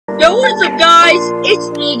Yo, what's up guys? It's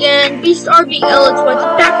me again, Beast RB LX1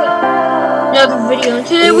 back with another video. And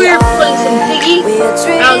today we're playing some Piggy. I was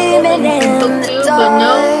hoping you could book too, but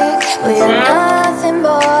no. We're nothing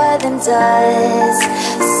more than dust.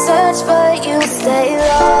 Search but you stay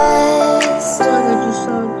lost.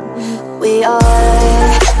 We are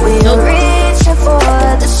reaching for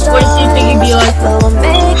the stars. What does you think you'd be like?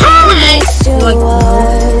 Hi! Like,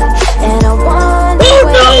 and I wonder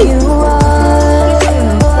where you are.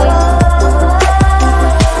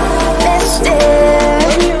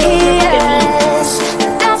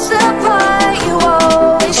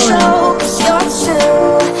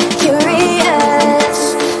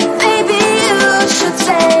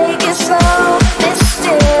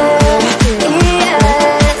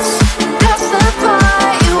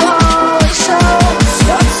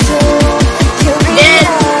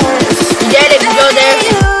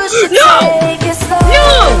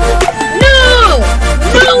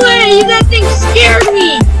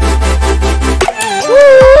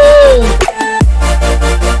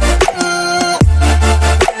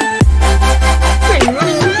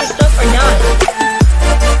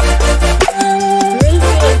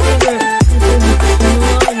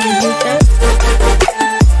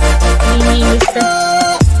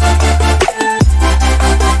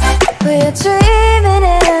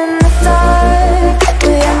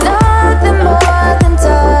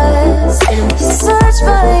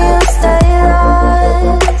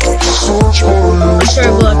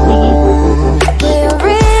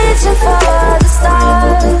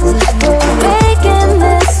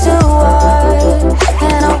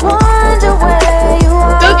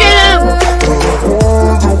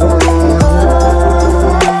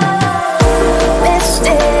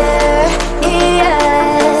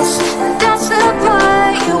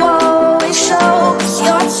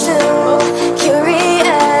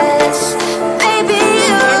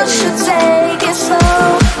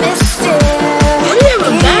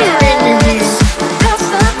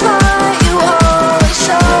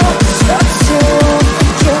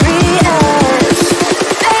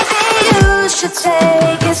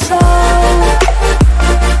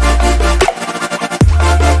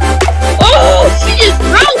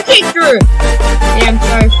 Damn,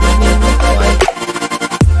 sorry for being this quiet.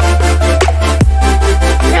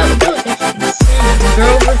 Yeah, but that was actually insane.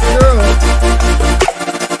 Girl versus girl.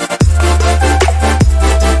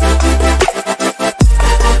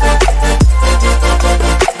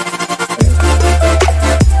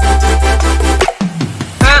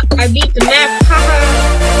 Ah, I beat the map. Haha.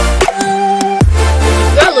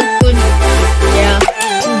 That looks good. Yeah,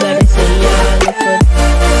 you better say yeah, I look good.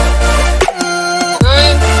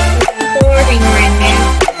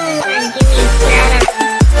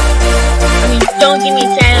 Don't give me a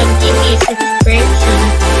shout out, give me a subscription.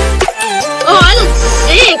 Oh, I look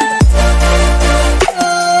sick!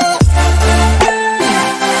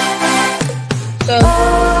 So,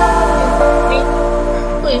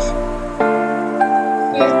 please.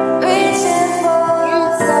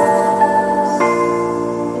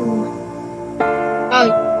 Oh,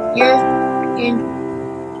 you're in.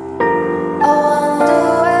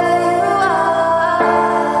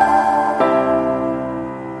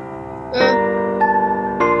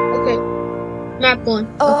 Map 1.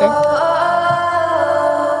 Okay.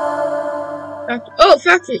 Factory. Oh,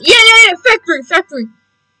 factory. Yeah. Factory.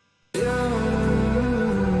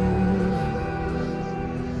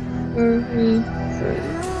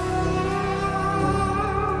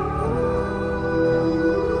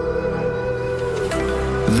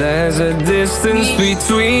 There's a distance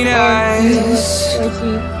between us.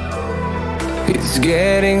 It's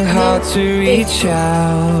getting hard to reach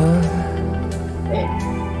out.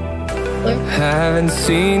 Haven't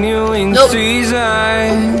seen you in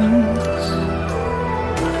seasons,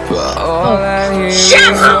 but all I hear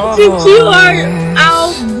shout out to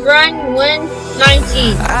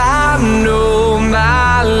QR-Run19. I know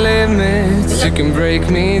my limits. You can break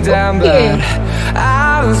me down, but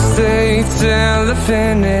I'll stay till the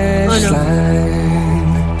finish line.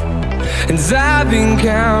 And I've been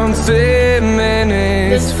counting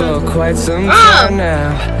minutes for quite some time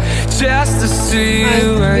now, just to see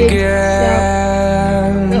you again.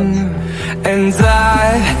 And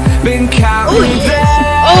I've been counting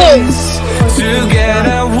days to get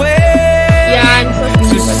away,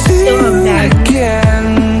 to see you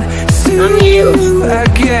again, see you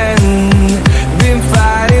again. Been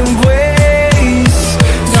fighting ways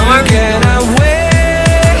to get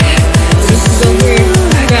away, to see you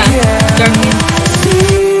again, see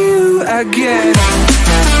you again.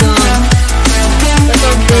 That's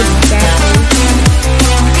all good.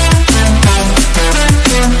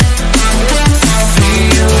 See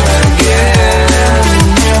you again.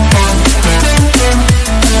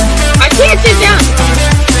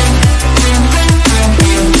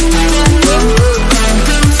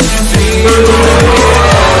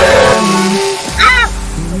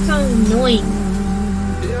 going?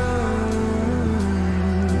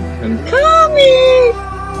 I'm coming!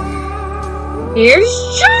 Here's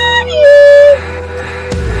Johnny!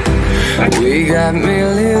 We got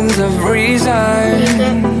millions of reasons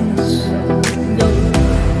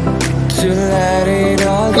to let it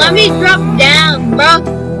all go. Let me drop down, bro.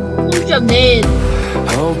 Let me drop dead.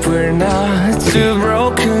 Hope we're not too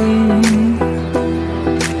broken.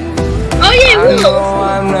 Oh yeah, I Will. know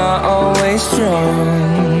I'm not always strong,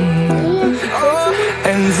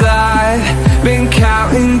 and I've been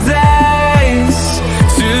counting days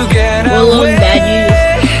to get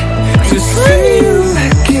away, to see you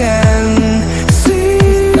again, see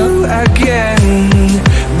you again.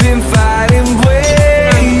 Been fighting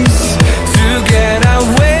ways to get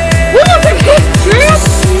away, to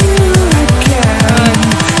see you again,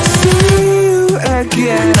 see you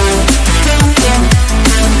again.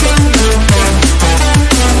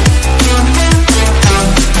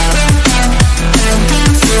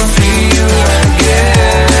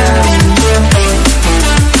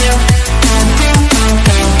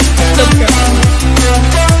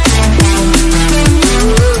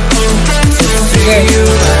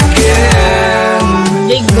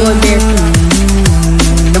 Big boy bear.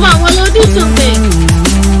 Come on, Willow, do something.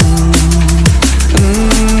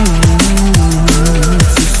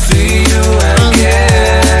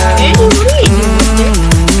 Andy, what are you doing up there?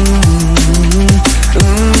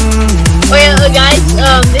 Oh yeah, guys,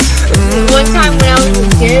 this one time when I was a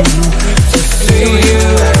kid, like 2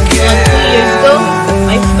 years ago,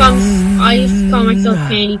 I used to call myself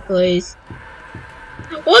Candy Plays.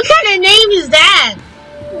 What kind of name is that?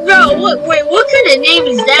 Bro, wait, what kind of name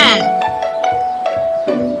is that?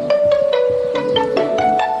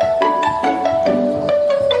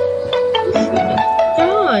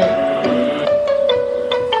 God.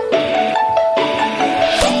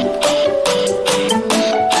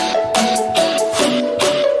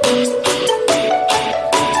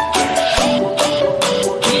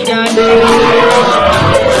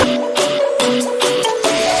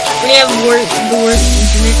 We have the worst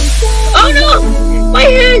internet. Oh no! My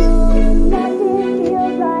head!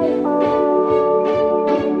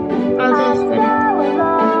 Oh, that's funny.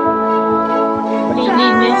 What do you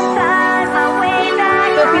need, miss?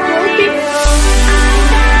 Go people looking?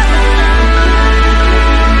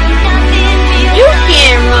 You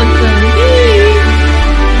can't run from me!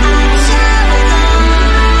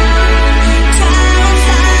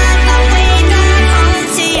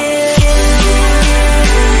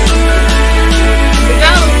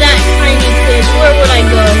 Where would I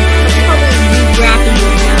go? I'd probably be rapping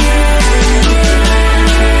right now.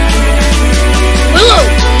 Willow!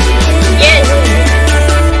 Yes!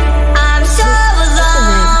 I'm so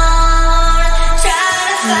alone, trying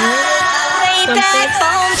to find my way back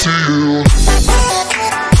home to you.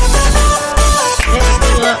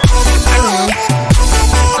 I don't know.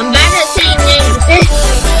 I'm bad at saying names, okay?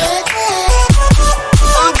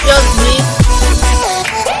 Don't judge me.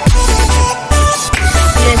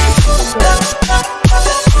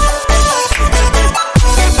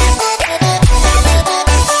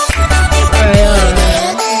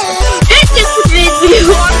 That's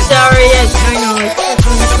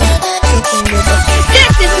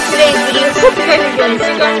it for today's video. Hope you guys enjoyed.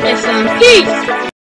 See you guys next time. Peace!